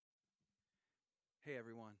Hey,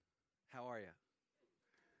 everyone. How are you?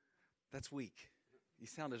 That's weak. You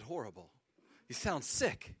sounded horrible. You sound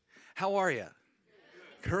sick. How are you?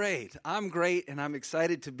 Great. I'm great, and I'm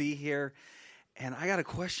excited to be here. And I got a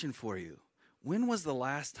question for you. When was the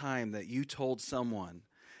last time that you told someone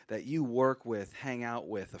that you work with, hang out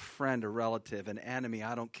with, a friend, a relative, an enemy,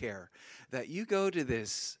 I don't care, that you go to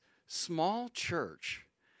this small church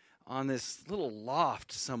on this little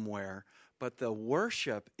loft somewhere, but the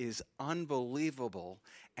worship is unbelievable,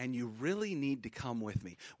 and you really need to come with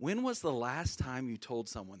me? When was the last time you told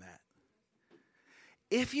someone that?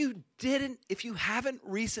 If you haven't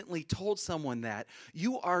recently told someone that,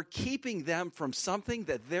 you are keeping them from something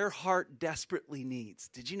that their heart desperately needs.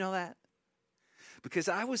 Did you know that? Because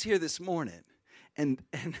I was here this morning, and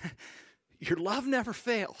your love never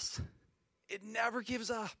fails. It never gives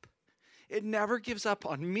up. It never gives up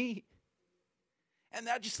on me. And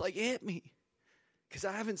that just hit me, because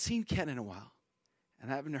I haven't seen Ken in a while, and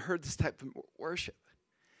I haven't heard this type of worship.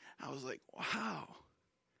 I was like, wow,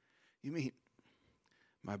 you mean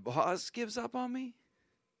my boss gives up on me?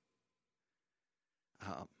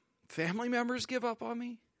 Family members give up on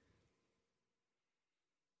me?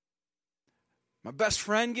 My best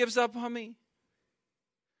friend gives up on me?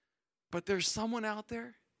 But there's someone out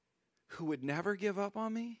there who would never give up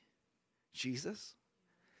on me? Jesus.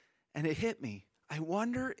 And it hit me. I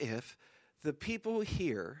wonder if the people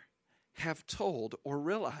here have told or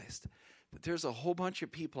realized that there's a whole bunch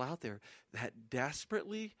of people out there that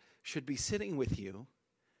desperately should be sitting with you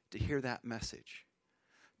to hear that message.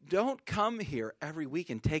 Don't come here every week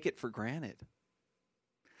and take it for granted.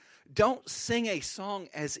 Don't sing a song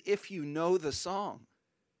as if you know the song.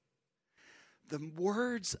 The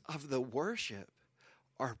words of the worship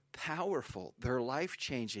are powerful. They're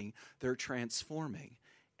life-changing. They're transforming.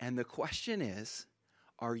 And the question is,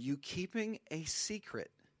 are you keeping a secret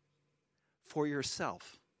for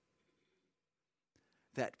yourself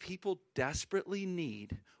that people desperately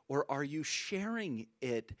need, or are you sharing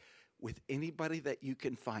it with anybody that you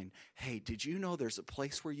can find? Hey, did you know there's a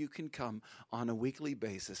place where you can come on a weekly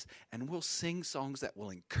basis, and we'll sing songs that will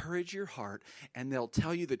encourage your heart, and they'll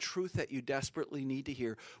tell you the truth that you desperately need to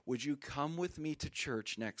hear? Would you come with me to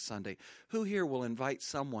church next Sunday? Who here will invite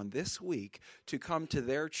someone this week to come to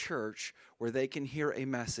their church where they can hear a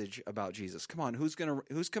message about Jesus? Come on, who's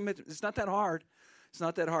committed? It's not that hard. It's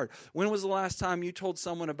not that hard. When was the last time you told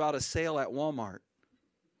someone about a sale at Walmart?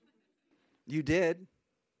 You did.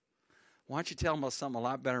 Why don't you tell them about something a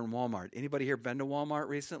lot better than Walmart? Anybody here been to Walmart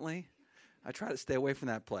recently? I try to stay away from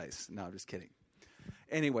that place. No, I'm just kidding.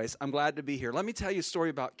 Anyways, I'm glad to be here. Let me tell you a story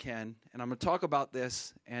about Ken, and I'm going to talk about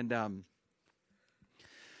this. And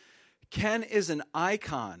Ken is an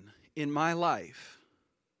icon in my life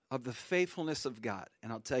of the faithfulness of God,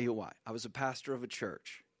 and I'll tell you why. I was a pastor of a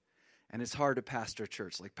church, and it's hard to pastor a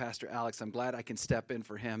church. Like Pastor Alex, I'm glad I can step in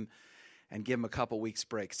for him and give him a couple weeks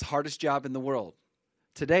break. It's the hardest job in the world.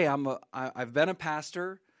 Today, I've been a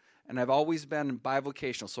pastor, and I've always been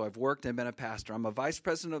bivocational, so I've worked and been a pastor. I'm a vice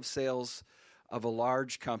president of sales of a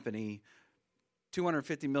large company,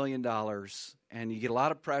 $250 million, and you get a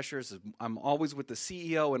lot of pressures. I'm always with the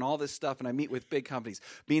CEO and all this stuff, and I meet with big companies.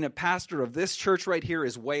 Being a pastor of this church right here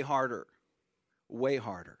is way harder,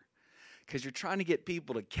 because you're trying to get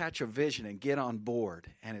people to catch a vision and get on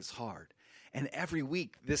board, and it's hard. And every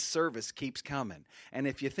week, this service keeps coming. And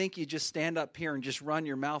if you think you just stand up here and just run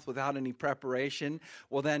your mouth without any preparation,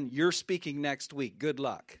 well, then you're speaking next week. Good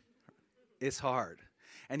luck. It's hard.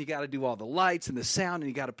 And you got to do all the lights and the sound, and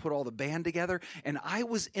you got to put all the band together. And I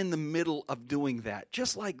was in the middle of doing that,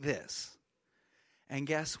 just like this. And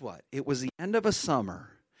guess what? It was the end of a summer,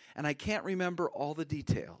 and I can't remember all the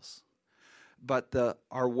details. But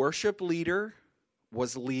our worship leader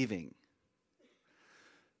was leaving.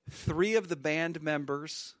 3 of the band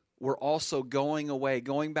members were also going away,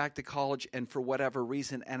 going back to college, and for whatever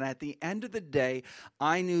reason. And at the end of the day,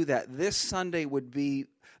 I knew that this Sunday would be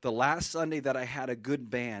the last Sunday that I had a good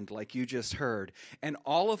band, like you just heard. And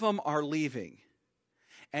all of them are leaving.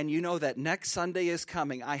 And you know that next Sunday is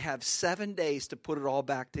coming. I have 7 days to put it all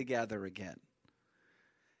back together again.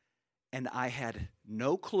 And I had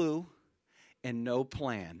no clue and no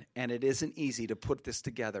plan. And it isn't easy to put this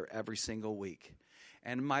together every single week.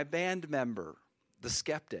 And my band member, the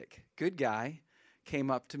skeptic, good guy, came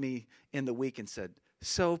up to me in the week and said,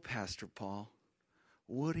 "So, Pastor Paul,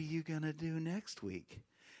 what are you going to do next week?"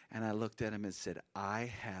 And I looked at him and said, "I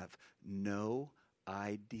have no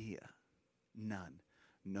idea. None.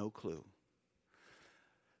 No clue."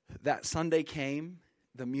 That Sunday came.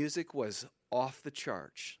 The music was off the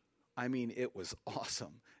charts. I mean, it was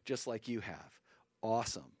awesome, just like you have.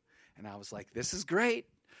 Awesome. And I was like, this is great.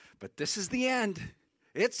 but this is the end.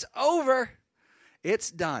 It's over.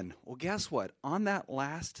 It's done. Well, guess what? On that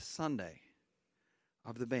last Sunday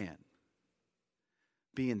of the band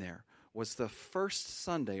being there was the first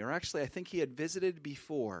Sunday, or actually I think he had visited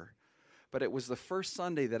before, but it was the first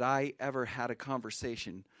Sunday that I ever had a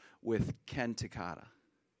conversation with Ken Takata.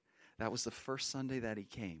 That was the first Sunday that he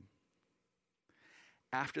came.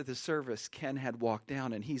 After the service, Ken had walked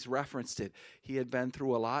down, and he's referenced it. He had been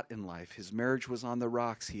through a lot in life. His marriage was on the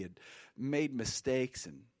rocks. He had made mistakes,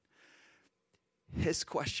 and his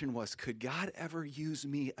question was, could God ever use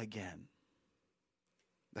me again?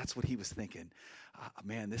 That's what he was thinking.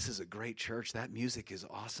 Man, this is a great church. That music is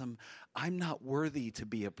awesome. I'm not worthy to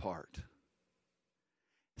be a part.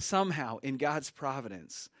 Somehow, in God's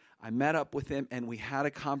providence, I met up with him, and we had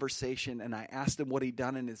a conversation, and I asked him what he'd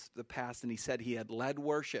done in the past, and he said he had led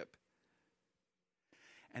worship.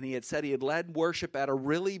 And he had said he had led worship at a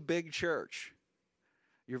really big church.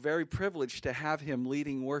 You're very privileged to have him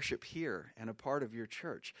leading worship here and a part of your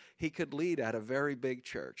church. He could lead at a very big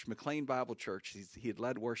church, McLean Bible Church, he had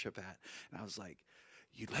led worship at. And I was like,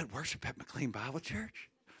 you led worship at McLean Bible Church?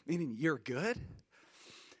 Meaning you're good?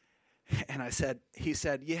 And he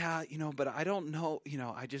said, yeah, but I don't know,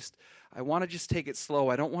 I want to just take it slow.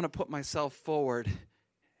 I don't want to put myself forward.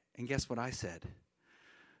 And guess what I said?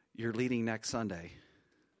 You're leading next Sunday.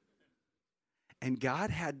 And God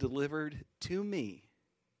had delivered to me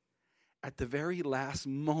at the very last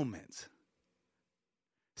moment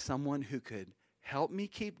someone who could help me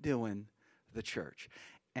keep doing the church.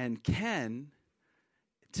 And Ken,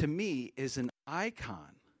 to me, is an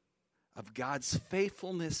icon of God's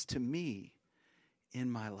faithfulness to me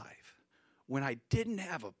in my life. When I didn't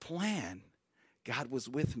have a plan, God was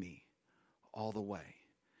with me all the way.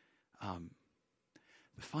 The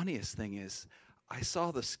funniest thing is, I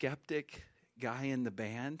saw the skeptic guy in the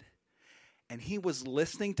band, and he was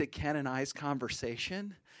listening to Ken and I's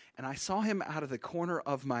conversation, and I saw him out of the corner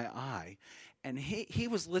of my eye, and he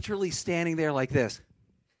was literally standing there like this.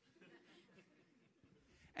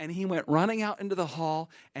 And he went running out into the hall,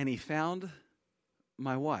 and he found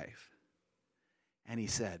my wife. And he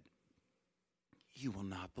said, you will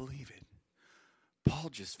not believe it. Paul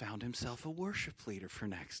just found himself a worship leader for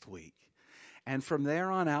next week. And from there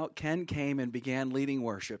on out, Ken came and began leading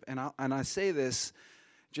worship. And I say this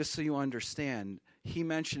just so you understand. He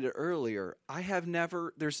mentioned it earlier. I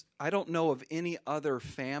don't know of any other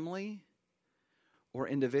family or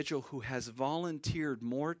individual who has volunteered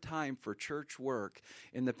more time for church work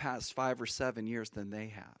in the past 5 or 7 years than they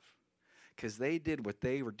have. Because they did what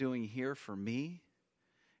they were doing here for me,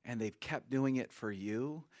 and they've kept doing it for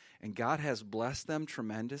you, and God has blessed them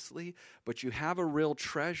tremendously. But you have a real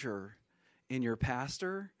treasure in your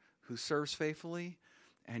pastor who serves faithfully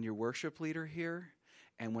and your worship leader here.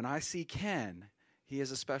 And when I see Ken, he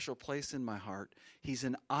has a special place in my heart. He's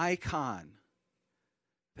an icon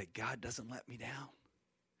that God doesn't let me down,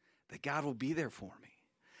 that God will be there for me.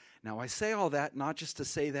 Now, I say all that not just to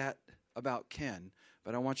say that about Ken,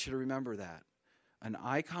 but I want you to remember that. An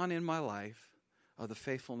icon in my life of the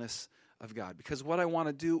faithfulness of God. Because what I want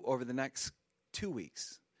to do over the next 2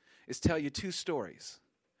 weeks is tell you 2 stories.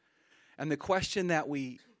 And the question that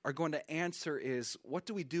we are going to answer is, what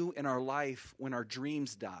do we do in our life when our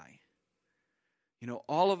dreams die?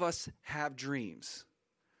 All of us have dreams.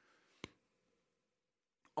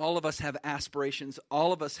 All of us have aspirations.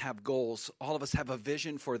 All of us have goals. All of us have a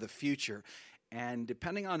vision for the future. And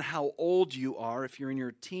depending on how old you are, if you're in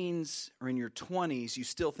your teens or in your 20s, you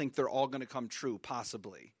still think they're all going to come true,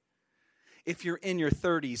 possibly. If you're in your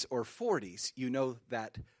 30s or 40s, you know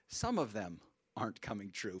that some of them aren't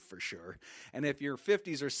coming true for sure. And if you're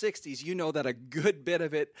 50s or 60s, you know that a good bit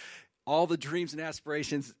of it, all the dreams and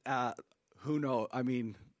aspirations, who knows? I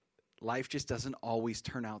mean, life just doesn't always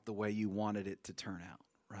turn out the way you wanted it to turn out,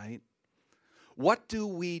 right? What do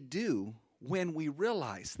we do when we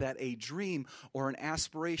realize that a dream or an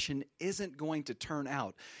aspiration isn't going to turn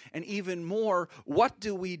out? And even more, what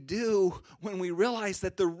do we do when we realize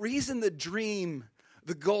that the reason the dream,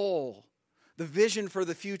 the goal, the vision for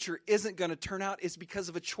the future isn't going to turn out is because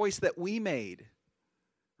of a choice that we made,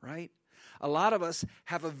 right? A lot of us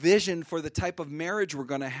have a vision for the type of marriage we're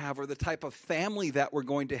going to have or the type of family that we're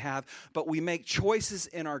going to have, but we make choices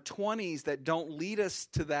in our 20s that don't lead us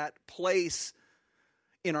to that place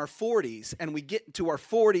in our 40s. And we get to our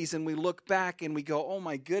 40s and we look back and we go, oh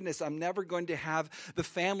my goodness, I'm never going to have the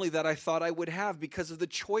family that I thought I would have because of the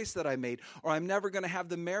choice that I made. Or I'm never going to have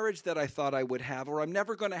the marriage that I thought I would have. Or I'm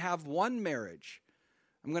never going to have one marriage.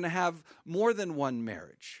 I'm going to have more than one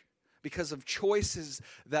marriage because of choices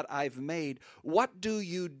that I've made. What do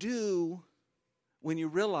you do when you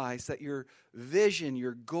realize that your vision,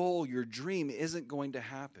 your goal, your dream isn't going to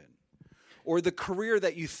happen. Or the career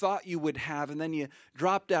that you thought you would have, and then you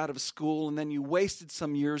dropped out of school, and then you wasted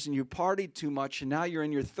some years, and you partied too much, and now you're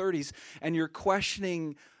in your 30s, and you're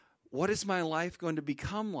questioning, what is my life going to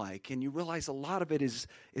become like? And you realize a lot of it is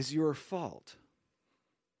your fault.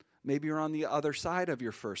 Maybe you're on the other side of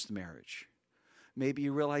your first marriage. Maybe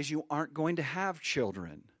you realize you aren't going to have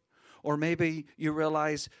children. Or maybe you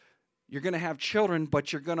realize you're going to have children,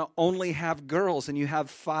 but you're going to only have girls, and you have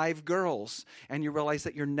 5 girls, and you realize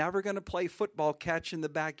that you're never going to play football catch in the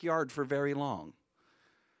backyard for very long.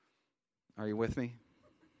 Are you with me?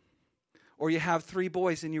 Or you have 3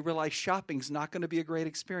 boys, and you realize shopping's not going to be a great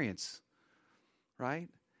experience, right?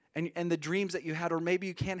 And the dreams that you had, or maybe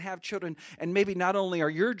you can't have children, and maybe not only are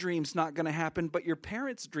your dreams not going to happen, but your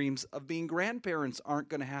parents' dreams of being grandparents aren't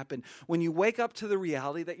going to happen. When you wake up to the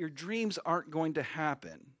reality that your dreams aren't going to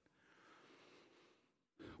happen,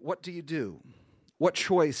 what do you do? What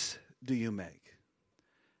choice do you make?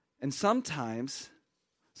 And sometimes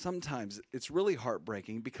it's really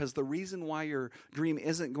heartbreaking, because the reason why your dream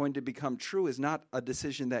isn't going to become true is not a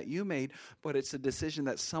decision that you made, but it's a decision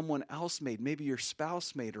that someone else made. Maybe your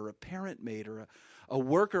spouse made, or a parent made, or a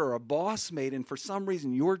worker or a boss made, and for some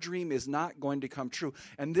reason your dream is not going to come true.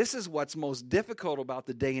 And this is what's most difficult about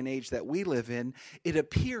the day and age that we live in. It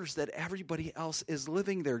appears that everybody else is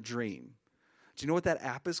living their dream. Do you know what that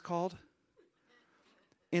app is called?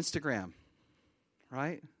 Instagram,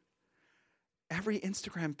 right? Every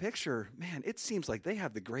Instagram picture, man, it seems like they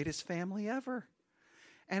have the greatest family ever.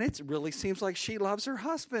 And it really seems like she loves her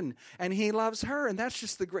husband, and he loves her, and that's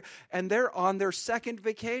just and they're on their second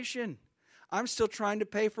vacation. I'm still trying to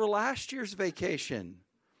pay for last year's vacation.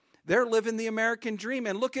 They're living the American dream,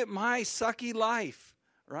 and look at my sucky life,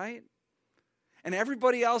 right? And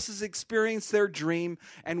everybody else has experienced their dream,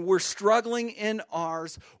 and we're struggling in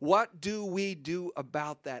ours. What do we do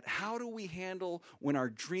about that? How do we handle when our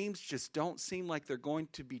dreams just don't seem like they're going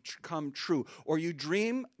to become true? Or you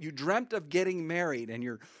dreamt of getting married, and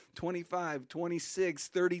you're 25, 26,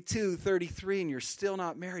 32, 33, and you're still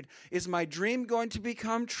not married. Is my dream going to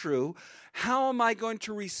become true? How am I going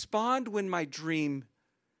to respond when my dream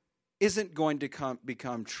isn't going to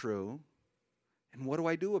become true? And what do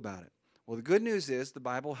I do about it? Well, the good news is the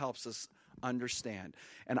Bible helps us understand.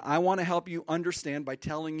 And I want to help you understand by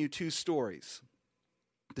telling you 2 stories.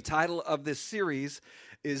 The title of this series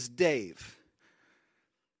is Dave.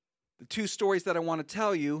 The 2 stories that I want to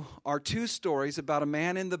tell you are 2 stories about a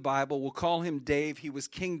man in the Bible. We'll call him Dave. He was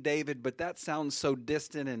King David, but that sounds so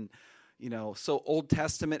distant and, so Old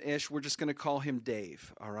Testament-ish. We're just going to call him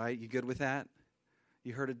Dave, all right? You good with that?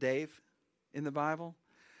 You heard of Dave in the Bible?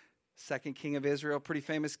 Second king of Israel, pretty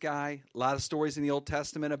famous guy. A lot of stories in the Old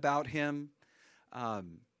Testament about him.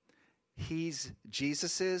 He's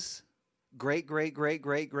Jesus's great,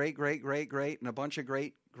 and a bunch of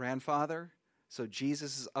great-grandfather. So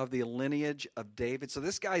Jesus is of the lineage of David. So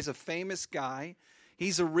this guy's a famous guy.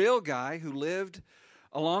 He's a real guy who lived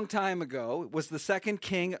a long time ago, was the second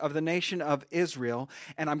king of the nation of Israel.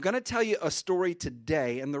 And I'm going to tell you a story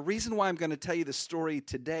today. And the reason why I'm going to tell you the story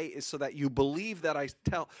today is so that you believe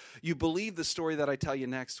the story that I tell you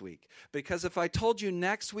next week. Because if I told you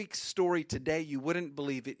next week's story today, you wouldn't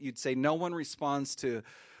believe it. You'd say no one responds to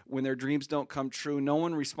when their dreams don't come true. No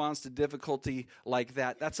one responds to difficulty like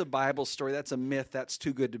that. That's a Bible story. That's a myth. That's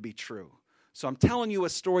too good to be true. So I'm telling you a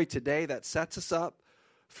story today that sets us up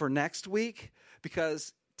for next week,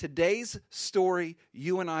 because today's story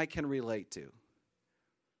you and I can relate to.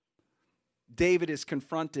 David is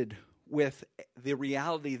confronted with the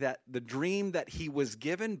reality that the dream that he was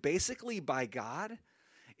given basically by God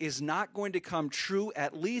is not going to come true,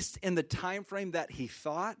 at least in the time frame that he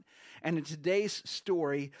thought. And in today's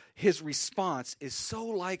story, his response is so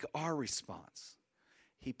like our response.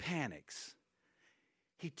 He panics.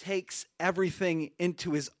 He takes everything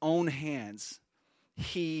into his own hands.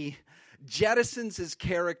 He jettisons his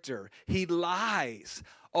character. He lies.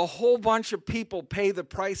 A whole bunch of people pay the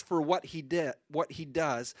price for what he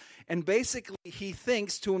does. And basically, he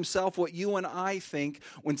thinks to himself what you and I think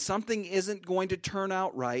when something isn't going to turn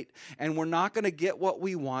out right and we're not going to get what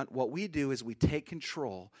we want. What we do is we take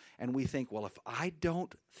control and we think, well, if I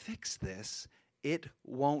don't fix this, it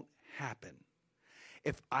won't happen.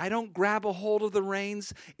 If I don't grab a hold of the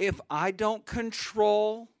reins, if I don't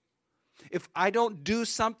control, If I don't do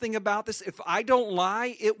something about this, if I don't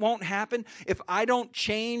lie, it won't happen. If I don't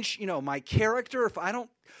change, my character, if I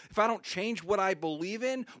don't change what I believe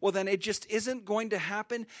in, well, then it just isn't going to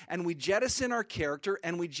happen. And we jettison our character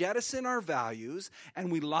and we jettison our values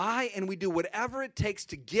and we lie and we do whatever it takes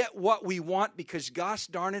to get what we want because, gosh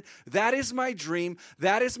darn it, that is my dream,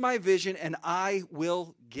 that is my vision, and I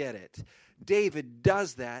will get it. David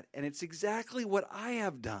does that, and it's exactly what I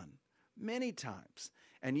have done many times.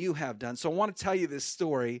 And you have done. So I want to tell you this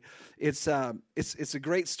story. It's a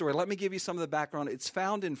great story. Let me give you some of the background. It's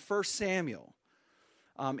found in 1 Samuel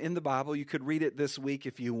in the Bible. You could read it this week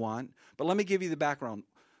if you want. But let me give you the background.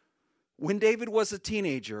 When David was a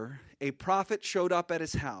teenager, a prophet showed up at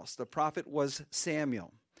his house. The prophet was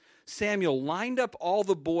Samuel. Samuel lined up all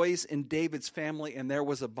the boys in David's family, and there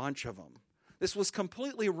was a bunch of them. This was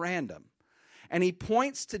completely random. And he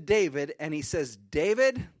points to David, and he says,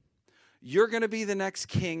 David, you're going to be the next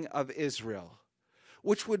king of Israel,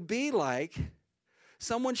 which would be like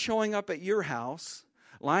someone showing up at your house,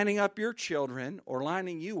 lining up your children or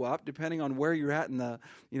lining you up, depending on where you're at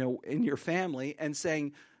in your family, and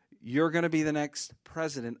saying, you're going to be the next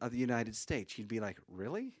president of the United States. You'd be like,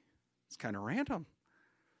 really? It's kind of random.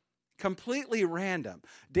 Completely random.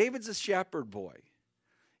 David's a shepherd boy.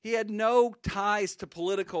 He had no ties to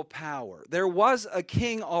political power. There was a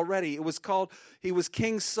king already. He was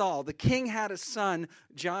King Saul. The king had a son,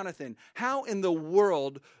 Jonathan. How in the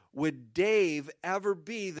world would Dave ever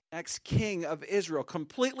be the next king of Israel?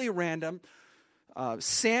 Completely random.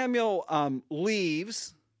 Samuel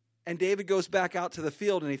leaves, and David goes back out to the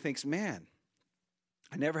field, and he thinks, man,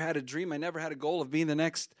 I never had a dream. I never had a goal of being the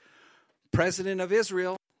next president of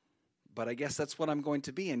Israel, but I guess that's what I'm going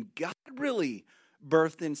to be. And God really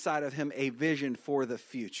birthed inside of him a vision for the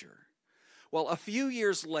future. Well, a few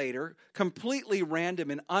years later, completely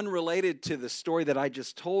random and unrelated to the story that I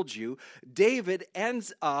just told you, David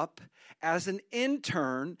ends up as an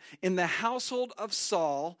intern in the household of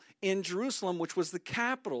Saul in Jerusalem, which was the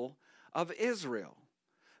capital of Israel.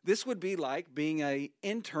 This would be like being an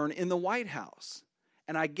intern in the White House.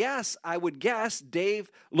 And I would guess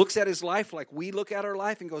Dave looks at his life like we look at our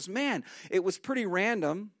life and goes, man, it was pretty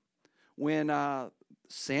random when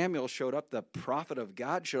Samuel showed up, the prophet of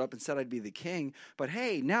God showed up and said I'd be the king. But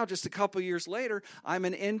hey, now just a couple years later, I'm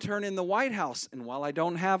an intern in the White House. And while I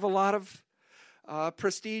don't have a lot of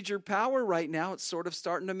prestige or power right now, it's sort of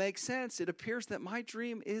starting to make sense. It appears that my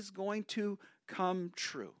dream is going to come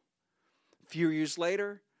true. A few years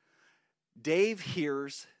later, Dave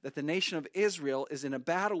hears that the nation of Israel is in a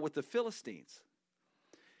battle with the Philistines.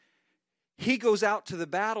 He goes out to the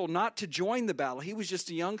battle not to join the battle. He was just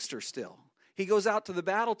a youngster still. He goes out to the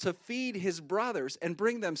battle to feed his brothers and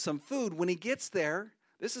bring them some food. When he gets there,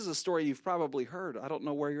 this is a story you've probably heard. I don't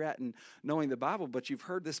know where you're at in knowing the Bible, but you've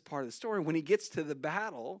heard this part of the story. When he gets to the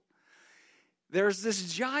battle, there's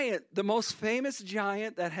this giant, the most famous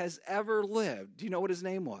giant that has ever lived. Do you know what his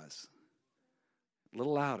name was? A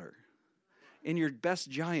little louder. In your best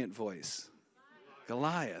giant voice.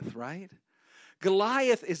 Goliath, right?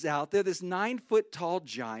 Goliath is out there, this 9-foot-tall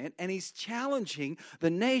giant, and he's challenging the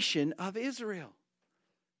nation of Israel.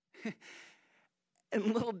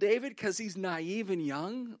 And little David, because he's naive and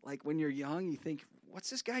young, like when you're young, you think, what's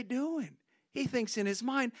this guy doing? He thinks in his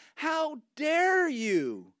mind, how dare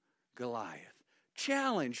you, Goliath,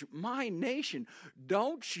 challenge my nation?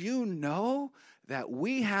 Don't you know that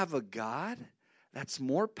we have a God that's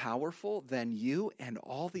more powerful than you and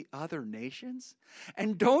all the other nations?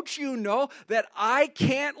 And don't you know that I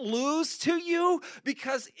can't lose to you?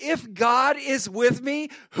 Because if God is with me,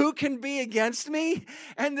 who can be against me?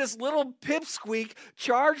 And this little pipsqueak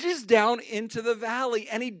charges down into the valley,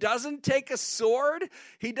 and he doesn't take a sword.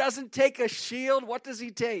 He doesn't take a shield. What does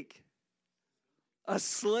he take? A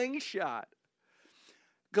slingshot.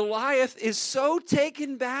 Goliath is so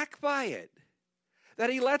taken back by it that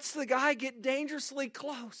he lets the guy get dangerously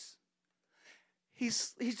close.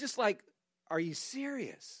 He's just like, are you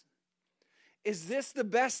serious? Is this the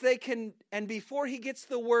best they can? And before he gets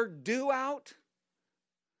the word do out,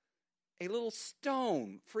 a little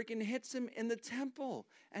stone freaking hits him in the temple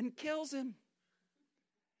and kills him.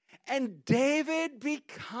 And David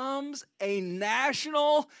becomes a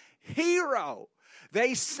national hero.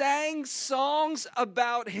 They sang songs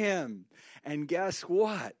about him. And guess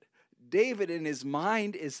what? David in his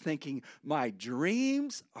mind is thinking, my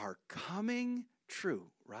dreams are coming true,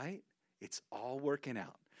 right? It's all working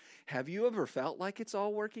out. Have you ever felt like it's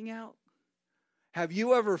all working out? Have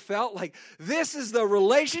you ever felt like this is the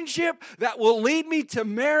relationship that will lead me to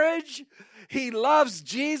marriage? He loves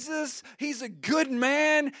Jesus. He's a good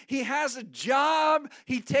man. He has a job.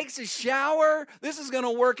 He takes a shower. This is going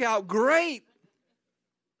to work out great.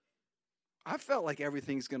 I felt like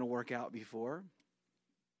everything's going to work out before.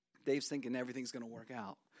 Dave's thinking everything's going to work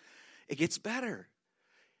out. It gets better.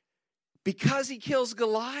 Because he kills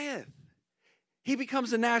Goliath, he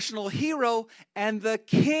becomes a national hero, and the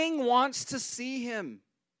king wants to see him.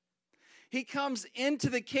 He comes into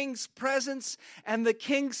the king's presence, and the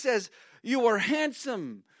king says, "You are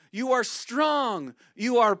handsome, you are strong,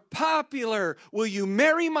 you are popular. Will you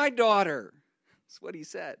marry my daughter?" That's what he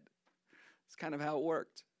said. It's kind of how it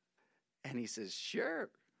worked. And he says,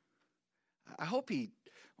 "Sure." I hope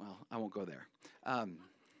I won't go there.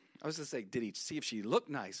 I was going to say, did he see if she looked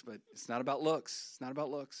nice? But it's not about looks. It's not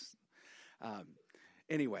about looks.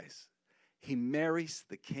 Anyways, he marries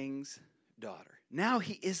the king's daughter. Now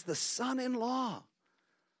he is the son-in-law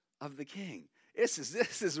of the king. This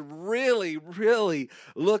is really, really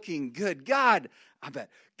looking good. God,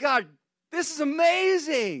 this is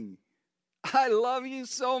amazing. I love you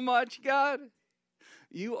so much, God.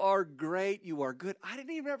 You are great. You are good. I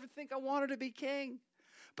didn't even ever think I wanted to be king.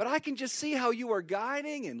 But I can just see how you are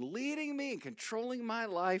guiding and leading me and controlling my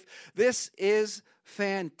life. This is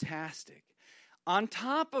fantastic. On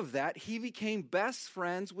top of that, he became best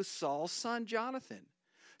friends with Saul's son, Jonathan.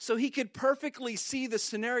 So he could perfectly see the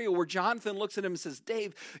scenario where Jonathan looks at him and says,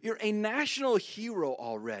 "Dave, you're a national hero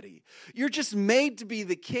already. You're just made to be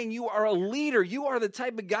the king. You are a leader. You are the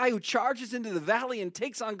type of guy who charges into the valley and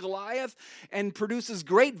takes on Goliath and produces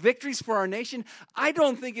great victories for our nation. I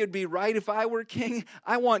don't think it would be right if I were king.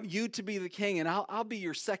 I want you to be the king, and I'll be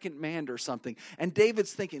your second man or something." And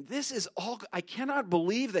David's thinking, I cannot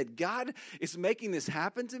believe that God is making this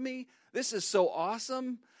happen to me. This is so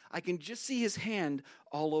awesome. I can just see his hand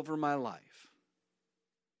all over my life.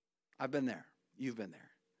 I've been there. You've been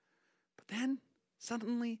there. But then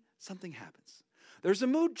suddenly something happens. There's a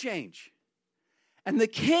mood change. And the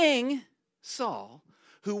king, Saul,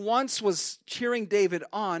 who once was cheering David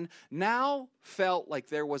on, now felt like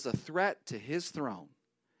there was a threat to his throne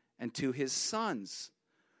and to his son's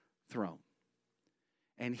throne.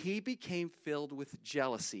 And he became filled with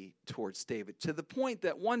jealousy towards David, to the point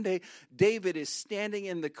that one day David is standing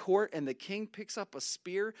in the court and the king picks up a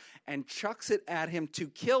spear and chucks it at him to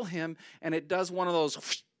kill him. And it does one of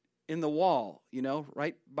those in the wall,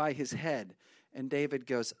 right by his head. And David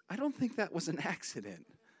goes, "I don't think that was an accident.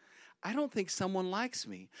 I don't think someone likes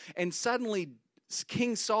me." And suddenly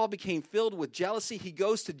King Saul became filled with jealousy. He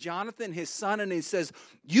goes to Jonathan, his son, and he says,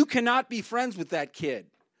 "You cannot be friends with that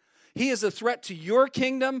kid. He is a threat to your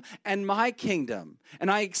kingdom and my kingdom, and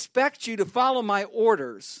I expect you to follow my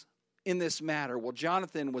orders in this matter." Well,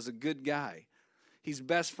 Jonathan was a good guy. He's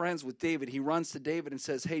best friends with David. He runs to David and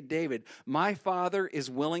says, "Hey, David, my father is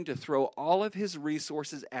willing to throw all of his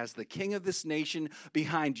resources as the king of this nation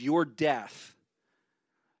behind your death.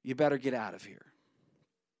 You better get out of here."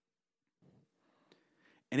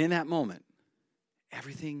 And in that moment,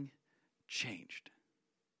 everything changed.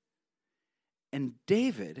 And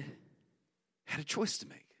David had a choice to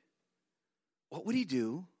make. What would he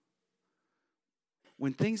do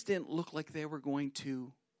when things didn't look like they were going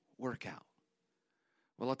to work out?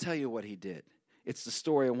 Well, I'll tell you what he did. It's the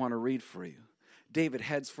story I want to read for you. David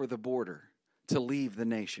heads for the border to leave the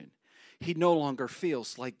nation. He no longer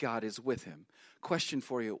feels like God is with him. Question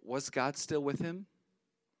for you, was God still with him?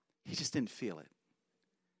 He just didn't feel it.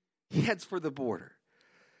 He heads for the border.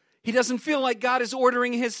 He doesn't feel like God is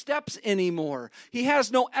ordering his steps anymore. He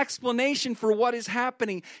has no explanation for what is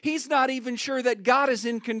happening. He's not even sure that God is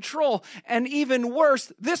in control. And even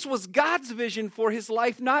worse, this was God's vision for his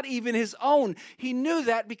life, not even his own. He knew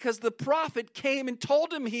that because the prophet came and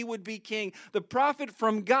told him he would be king. The prophet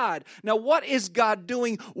from God. Now, what is God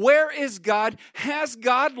doing? Where is God? Has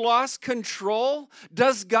God lost control?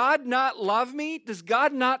 Does God not love me? Does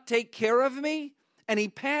God not take care of me? And he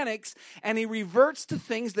panics and he reverts to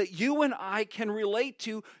things that you and I can relate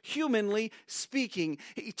to, humanly speaking.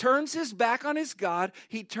 He turns his back on his God,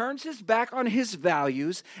 he turns his back on his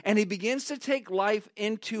values, and he begins to take life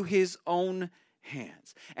into his own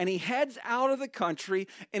hands. And he heads out of the country,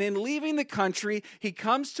 and in leaving the country, he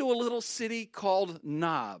comes to a little city called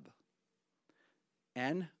Nob.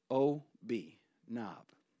 N-O-B, Nob.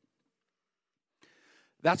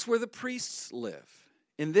 That's where the priests live.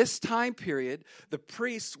 In this time period, the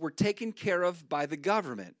priests were taken care of by the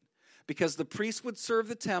government because the priest would serve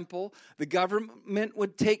the temple. The government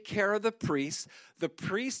would take care of the priests. The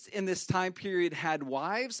priests in this time period had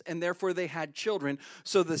wives, and therefore they had children.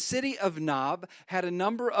 So the city of Nob had a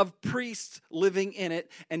number of priests living in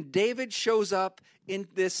it, and David shows up in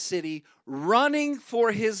this city running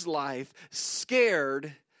for his life,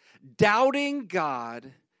 scared, doubting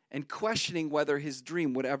God, and questioning whether his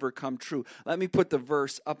dream would ever come true. Let me put the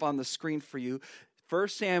verse up on the screen for you. 1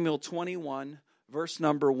 Samuel 21, verse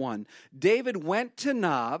number 1. David went to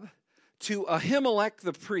Nob, to Ahimelech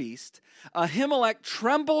the priest. Ahimelech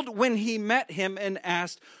trembled when he met him and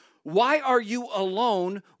asked, "Why are you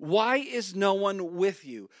alone? Why is no one with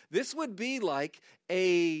you?" This would be like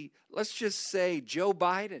let's just say, Joe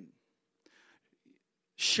Biden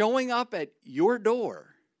showing up at your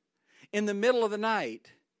door in the middle of the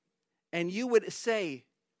night, and you would say,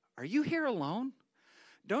 "Are you here alone?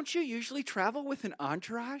 Don't you usually travel with an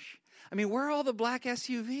entourage? I mean, where are all the black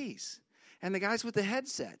SUVs and the guys with the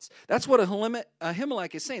headsets?" That's what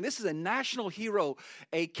Ahimelech is saying. This is a national hero,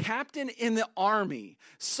 a captain in the army,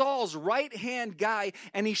 Saul's right-hand guy,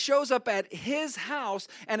 and he shows up at his house,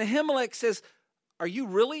 and Ahimelech says, "Are you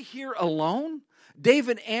really here alone?"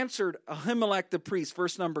 David answered Ahimelech the priest,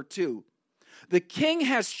 verse number 2. "The king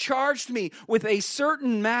has charged me with a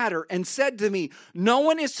certain matter and said to me, 'No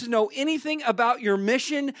one is to know anything about your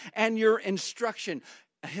mission and your instruction.'"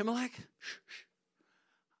 Ahimelech,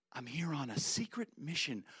 I'm here on a secret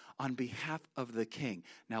mission on behalf of the king.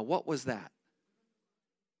 Now, what was that?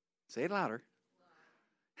 Say it louder.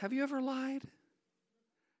 Have you ever lied?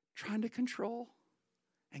 Trying to control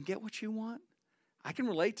and get what you want? I can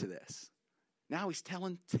relate to this. Now he's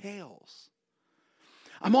telling tales.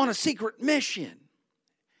 I'm on a secret mission.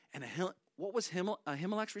 And what was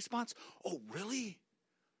Ahimelech's response? "Oh, really?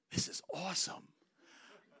 This is awesome.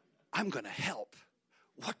 I'm going to help.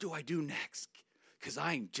 What do I do next? Because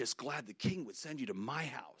I'm just glad the king would send you to my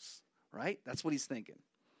house." Right? That's what he's thinking.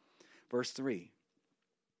 Verse 3.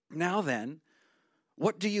 "Now then,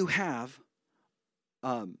 what do you have?"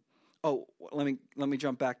 Let me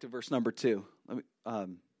jump back to verse number 2.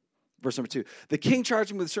 Verse number 2. "The king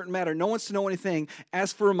charged me with a certain matter. No one's to know anything.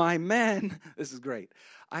 As for my men," this is great,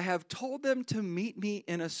 "I have told them to meet me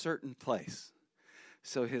in a certain place."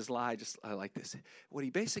 So his lie, I like this. What he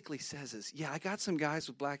basically says is, yeah, I got some guys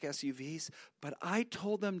with black SUVs, but I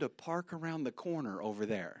told them to park around the corner over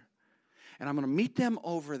there. And I'm going to meet them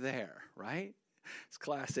over there, right? It's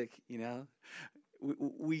classic, you know.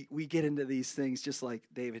 We get into these things just like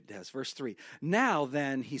David does. Verse 3. "Now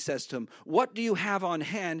then," he says to him, "what do you have on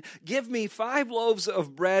hand? Give me 5 loaves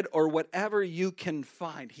of bread or whatever you can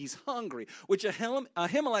find." He's hungry, which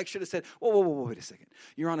Ahimelech should have said, whoa, wait a second.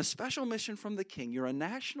 You're on a special mission from the king. You're a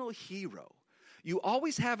national hero. You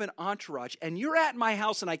always have an entourage, and you're at my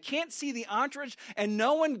house, and I can't see the entourage, and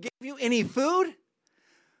no one gave you any food?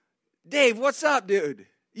 Dave, what's up, dude?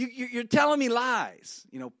 You're telling me lies.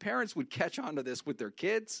 You know, parents would catch on to this with their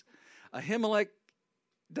kids. Ahimelech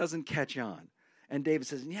doesn't catch on. And David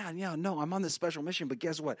says, yeah, no, I'm on this special mission, but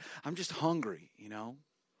guess what? I'm just hungry, you know.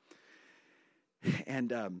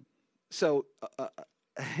 And so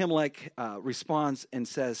Ahimelech responds and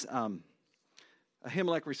says,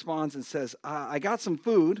 I got some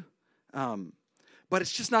food, but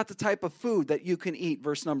it's just not the type of food that you can eat.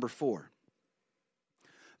 Verse number 4.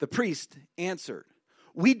 The priest answered,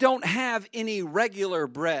 "We don't have any regular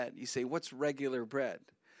bread." You say, what's regular bread?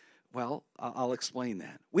 Well, I'll explain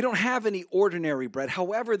that. We don't have any ordinary bread.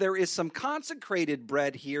 However, there is some consecrated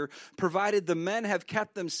bread here, provided the men have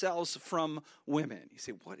kept themselves from women. You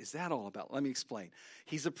say, what is that all about? Let me explain.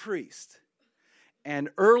 He's a priest. And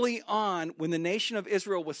early on, when the nation of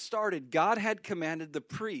Israel was started, God had commanded the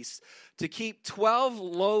priests to keep 12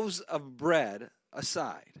 loaves of bread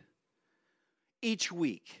aside each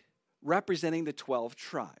week, representing the 12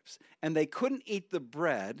 tribes. And they couldn't eat the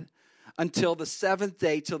bread until the 7th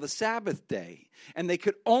day, till the Sabbath day. And they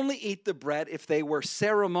could only eat the bread if they were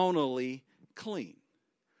ceremonially clean.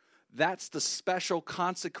 That's the special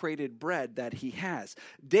consecrated bread that he has.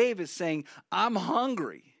 Dave is saying, I'm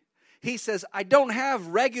hungry. He says, I don't have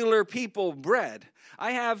regular people bread.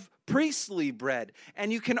 I have priestly bread.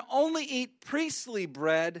 And you can only eat priestly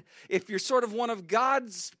bread if you're sort of one of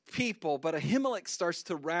God's people. But Ahimelech starts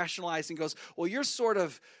to rationalize and goes, well, you're sort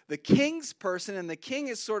of the king's person, and the king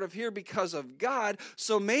is sort of here because of God.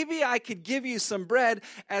 So maybe I could give you some bread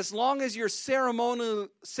as long as you're ceremonially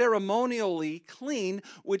clean,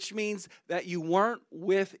 which means that you weren't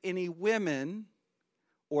with any women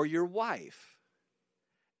or your wife.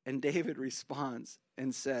 And David responds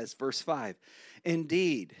and says, verse 5,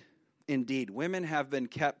 Indeed, women have been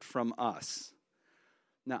kept from us.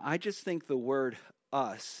 Now, I just think the word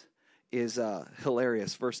us is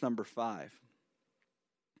hilarious. Verse number 5.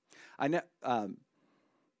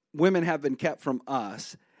 Women have been kept from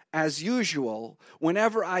us. As usual,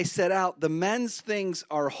 whenever I set out, the men's things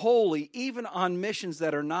are holy, even on missions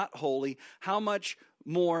that are not holy. How much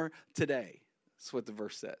more today? That's what the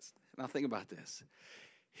verse says. Now think about this.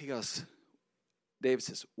 He goes, David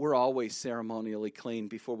says, we're always ceremonially clean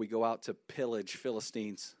before we go out to pillage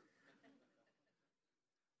Philistines.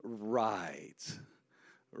 Right.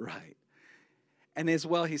 And as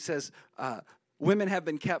well, he says, women have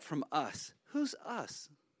been kept from us. Who's us?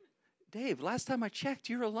 Dave, last time I checked,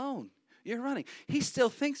 you're alone. You're running. He still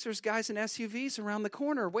thinks there's guys in SUVs around the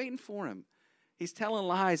corner waiting for him. He's telling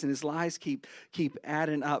lies, and his lies keep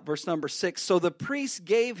adding up. Verse number 6. So the priest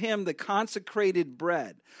gave him the consecrated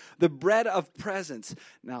bread, the bread of presence.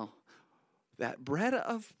 Now, that bread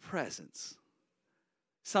of presence,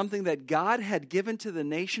 something that God had given to the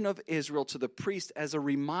nation of Israel, to the priest, as a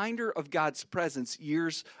reminder of God's presence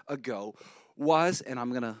years ago, was, and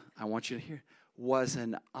I want you to hear, was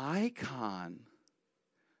an icon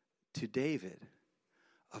to David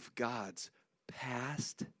of God's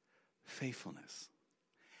past faithfulness.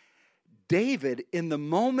 David, in the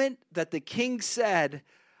moment that the king said,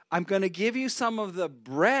 I'm going to give you some of the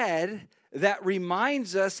bread that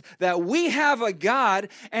reminds us that we have a God,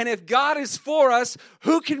 and if God is for us,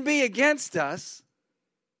 who can be against us?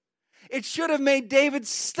 It should have made David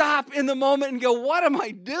stop in the moment and go, what am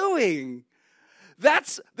I doing?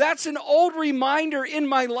 That's an old reminder in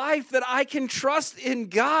my life that I can trust in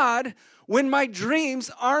God when my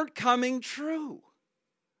dreams aren't coming true.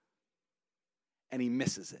 And he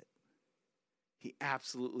misses it. He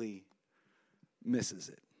absolutely misses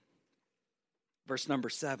it. Verse number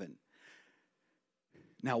 7.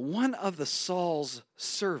 Now, one of the Saul's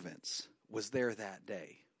servants was there that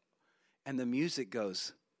day. And the music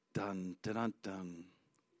goes, dun, dun, dun, dun,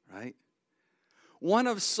 right? One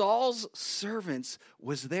of Saul's servants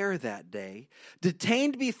was there that day,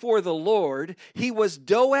 detained before the Lord. He was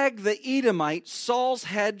Doeg the Edomite, Saul's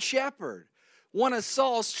head shepherd, one of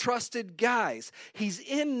Saul's trusted guys. He's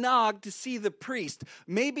in Nog to see the priest.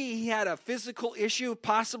 Maybe he had a physical issue,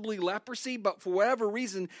 possibly leprosy, but for whatever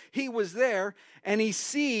reason, he was there, and he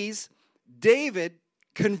sees David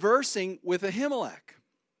conversing with Ahimelech.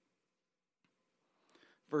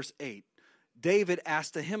 Verse 8, David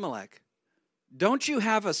asked Ahimelech, don't you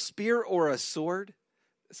have a spear or a sword?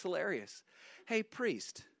 It's hilarious. Hey,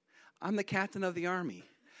 priest, I'm the captain of the army.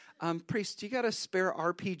 Priest, do you got a spare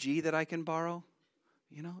RPG that I can borrow?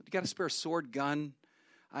 You got a spare sword, gun?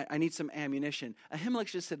 I need some ammunition. Ahimelech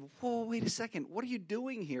just said, whoa, wait a second. What are you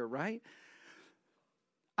doing here, right?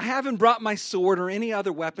 I haven't brought my sword or any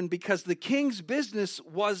other weapon because the king's business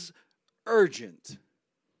was urgent.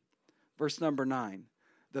 Verse number 9.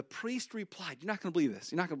 The priest replied, you're not going to believe this.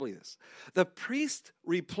 You're not going to believe this. The priest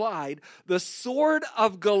replied, the sword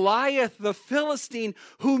of Goliath, the Philistine,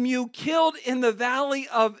 whom you killed in the valley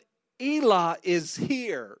of Elah, is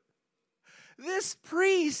here. This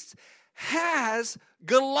priest has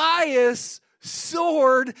Goliath's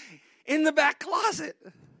sword in the back closet.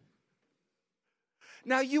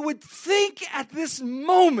 Now, you would think at this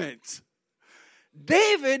moment,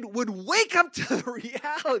 David would wake up to the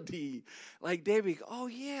reality. Like David, oh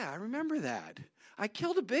yeah, I remember that. I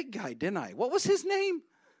killed a big guy, didn't I? What was his name?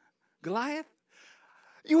 Goliath?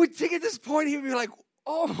 You would think at this point he'd be like,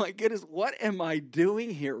 oh my goodness, what am I doing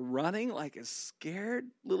here? Running like a scared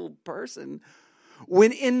little person.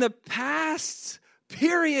 When in the past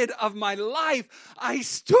period of my life, I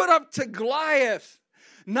stood up to Goliath.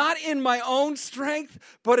 Not in my own strength,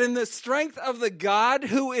 but in the strength of the God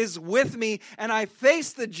who is with me. And I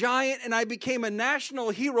faced the giant and I became a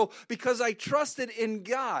national hero because I trusted in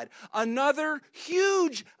God. Another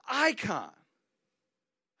huge icon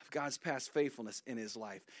of God's past faithfulness in his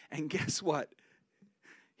life. And guess what?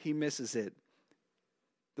 He misses it.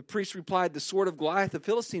 The priest replied, the sword of Goliath the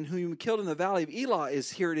Philistine, whom you killed in the valley of Elah,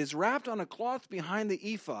 is here. It is wrapped on a cloth behind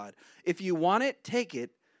the ephod. If you want it, take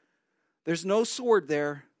it. There's no sword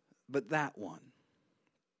there but that one.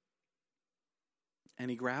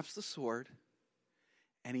 And he grabs the sword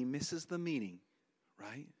and he misses the meaning,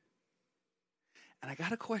 right? And I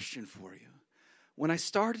got a question for you. When I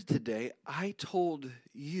started today, I told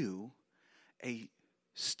you a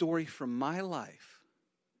story from my life,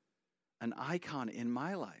 an icon in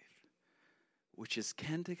my life, which is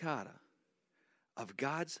Ken Takata, of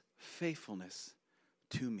God's faithfulness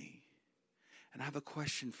to me. And I have a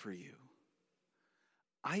question for you.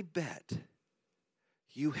 I bet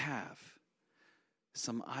you have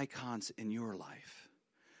some icons in your life.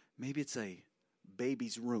 Maybe it's a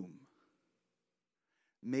baby's room.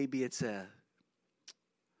 Maybe it's a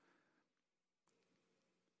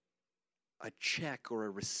a check or a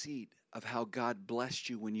receipt of how God blessed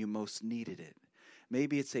you when you most needed it.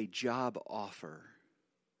 Maybe it's a job offer.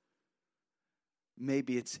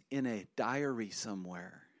 Maybe it's in a diary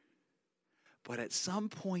somewhere. But at some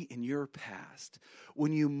point in your past,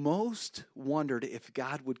 when you most wondered if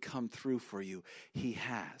God would come through for you, He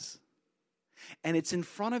has. And it's in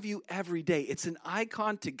front of you every day. It's an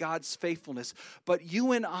icon to God's faithfulness. But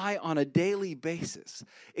you and I, on a daily basis,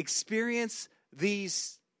 experience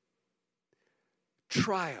these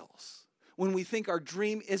trials when we think our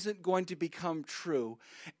dream isn't going to become true.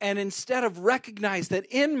 And instead of recognize that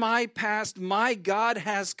in my past, my God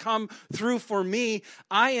has come through for me,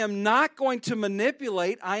 I am not going to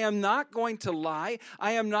manipulate. I am not going to lie.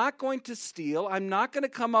 I am not going to steal. I'm not going to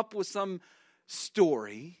come up with some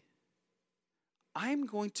story. I'm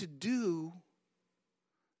going to do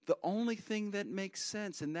the only thing that makes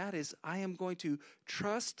sense, and that is I am going to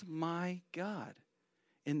trust my God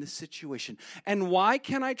in this situation. And why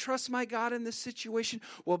can I trust my God in this situation?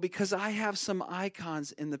 Well, because I have some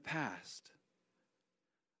icons in the past.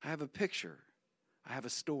 I have a picture. I have a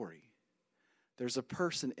story. There's a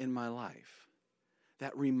person in my life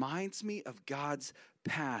that reminds me of God's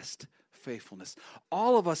past faithfulness.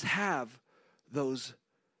 All of us have those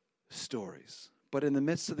stories. But in the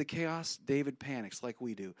midst of the chaos, David panics like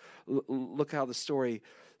we do. Look how the story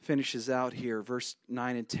finishes out here. Verse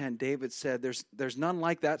 9 and 10. David said, there's none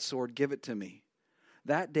like that sword. Give it to me.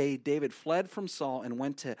 That day, David fled from Saul and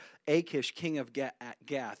went to Achish, king of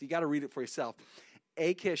Gath. You got to read it for yourself.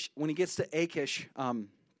 Achish, when he gets to Achish,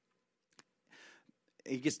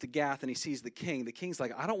 he gets to Gath and he sees the king. The king's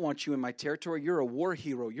like, I don't want you in my territory. You're a war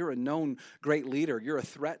hero. You're a known great leader. You're a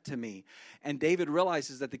threat to me. And David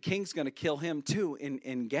realizes that the king's going to kill him too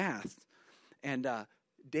in Gath. And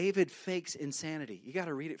David fakes insanity. You got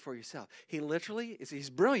to read it for yourself. He's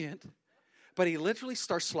brilliant, but he literally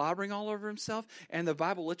starts slobbering all over himself. And the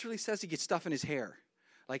Bible literally says he gets stuff in his hair.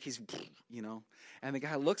 Like he's, and the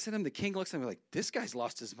guy looks at him, the king looks at him like, this guy's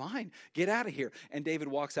lost his mind. Get out of here. And David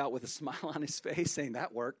walks out with a smile on his face saying,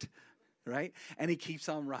 that worked, right? And he keeps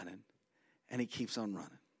on running, and he keeps on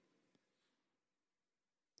running.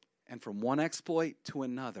 And from one exploit to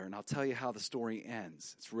another, and I'll tell you how the story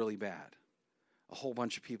ends. It's really bad. A whole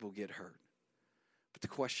bunch of people get hurt. But the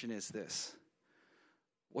question is this: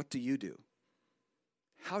 what do you do?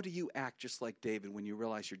 How do you act just like David when you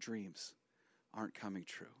realize your dreams aren't coming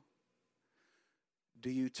true? Do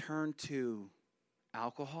you turn to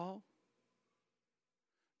alcohol?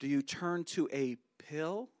 Do you turn to a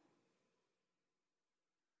pill?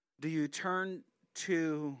 Do you turn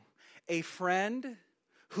to a friend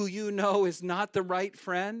who you know is not the right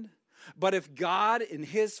friend? But if God and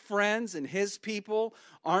His friends and His people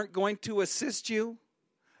aren't going to assist you,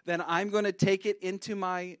 then I'm going to take it into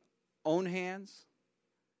my own hands?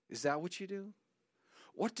 Is that what you do?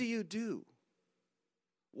 What do you do?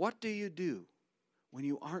 What do you do when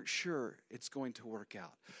you aren't sure it's going to work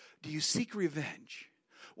out? Do you seek revenge?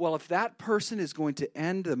 Well, if that person is going to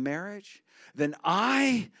end the marriage, then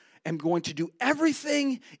I am going to do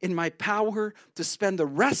everything in my power to spend the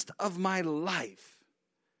rest of my life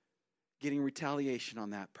getting retaliation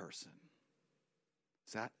on that person.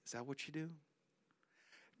 Is that what you do?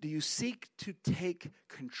 Do you seek to take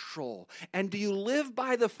control? And do you live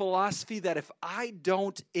by the philosophy that if I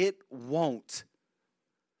don't, it won't?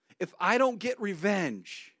 If I don't get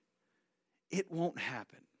revenge, it won't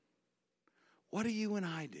happen. What do you and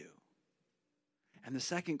I do? And the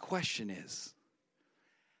second question is,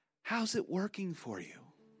 how's it working for you?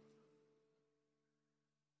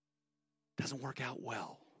 Doesn't work out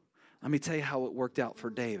well. Let me tell you how it worked out for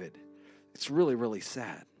David. It's really, really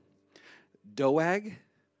sad. Doeg,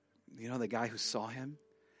 the guy who saw him,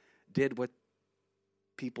 did what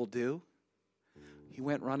people do. He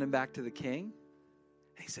went running back to the king.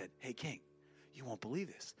 He said, hey, king, you won't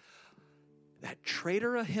believe this. That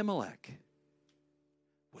traitor Ahimelech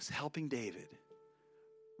was helping David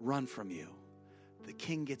run from you. The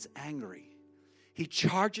king gets angry. He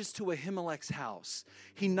charges to Ahimelech's house.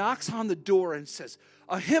 He knocks on the door and says,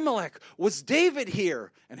 Ahimelech, was David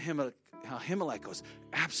here? And Ahimelech goes,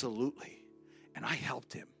 absolutely. And I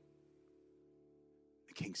helped him.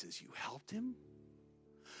 The king says, you helped him?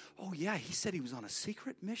 Oh, yeah, he said he was on a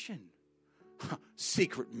secret mission.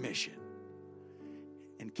 Secret mission.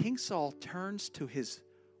 And King Saul turns to his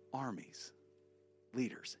armies,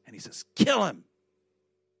 leaders, and he says, kill him.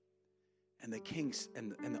 And the kings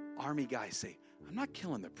and the army guys say, I'm not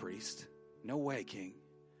killing the priest. No way, king.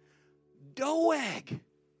 Doeg,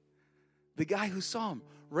 the guy who saw him,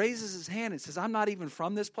 raises his hand and says, I'm not even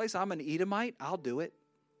from this place. I'm an Edomite. I'll do it.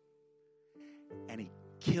 And he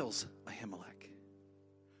kills Ahimelech.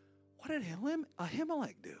 What did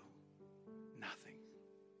Ahimelech do? Nothing.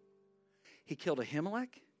 He killed Ahimelech.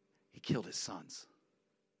 He killed his sons.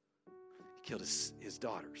 He killed his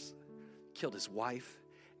daughters. Killed his wife.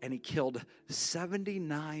 And he killed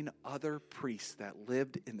 79 other priests that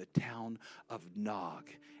lived in the town of Nog.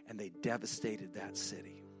 And they devastated that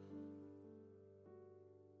city.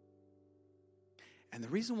 And the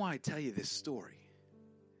reason why I tell you this story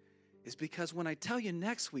is because when I tell you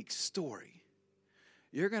next week's story,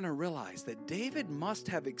 you're going to realize that David must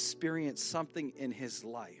have experienced something in his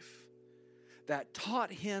life that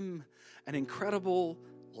taught him an incredible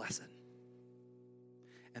lesson.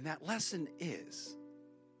 And that lesson is,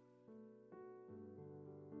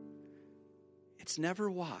 it's never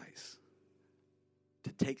wise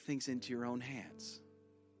to take things into your own hands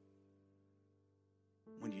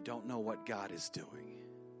when you don't know what God is doing.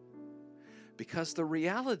 Because the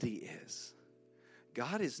reality is,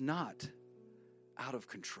 God is not out of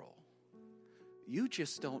control. You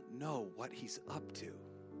just don't know what he's up to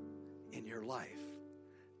in your life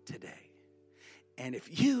today. And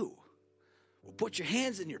if you will put your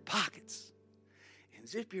hands in your pockets and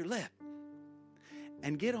zip your lip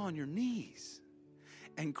and get on your knees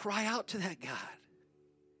and cry out to that God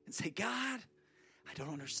and say, God, I don't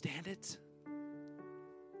understand it.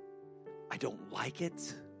 I don't like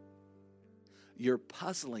it. You're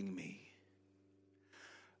puzzling me.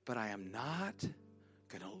 But I am not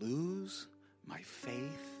going to lose my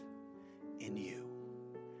faith in you.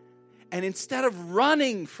 And instead of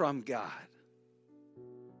running from God,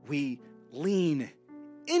 we lean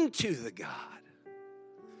into the God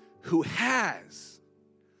who has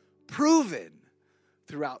proven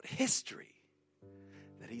throughout history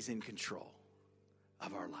that he's in control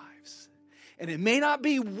of our lives. And it may not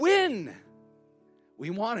be when we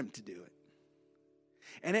want him to do it.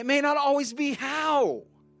 And it may not always be how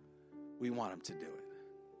we want him to do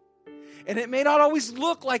it. And it may not always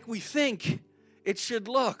look like we think it should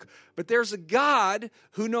look. But there's a God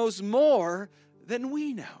who knows more than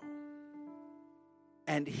we know.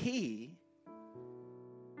 And he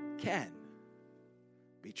can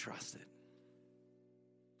be trusted.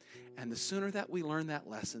 And the sooner that we learn that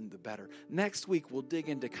lesson, the better. Next week, we'll dig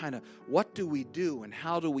into kind of what do we do and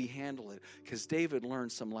how do we handle it, because David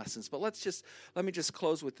learned some lessons. But let me just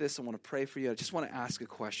close with this. I want to pray for you. I just want to ask a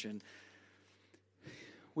question.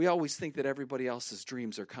 We always think that everybody else's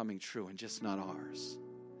dreams are coming true and just not ours.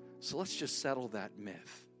 So let's just settle that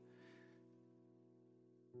myth.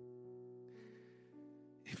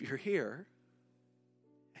 If you're here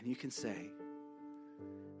and you can say,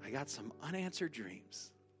 I got some unanswered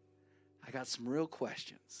dreams. I got some real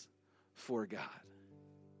questions for God.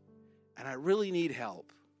 And I really need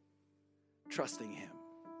help trusting him.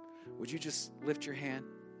 Would you just lift your hand?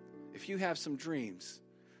 If you have some dreams,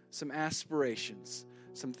 some aspirations,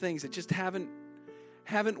 some things that just haven't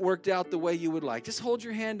worked out the way you would like, just hold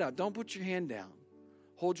your hand up. Don't put your hand down.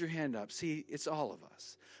 Hold your hand up. See, it's all of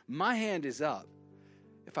us. My hand is up.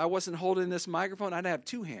 If I wasn't holding this microphone, I'd have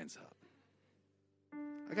two hands up.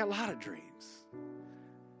 I got a lot of dreams.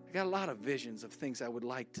 I got a lot of visions of things I would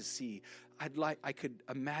like to see. I could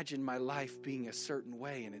imagine my life being a certain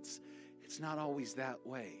way, and it's not always that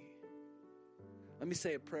way. Let me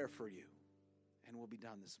say a prayer for you, and we'll be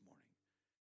done this morning.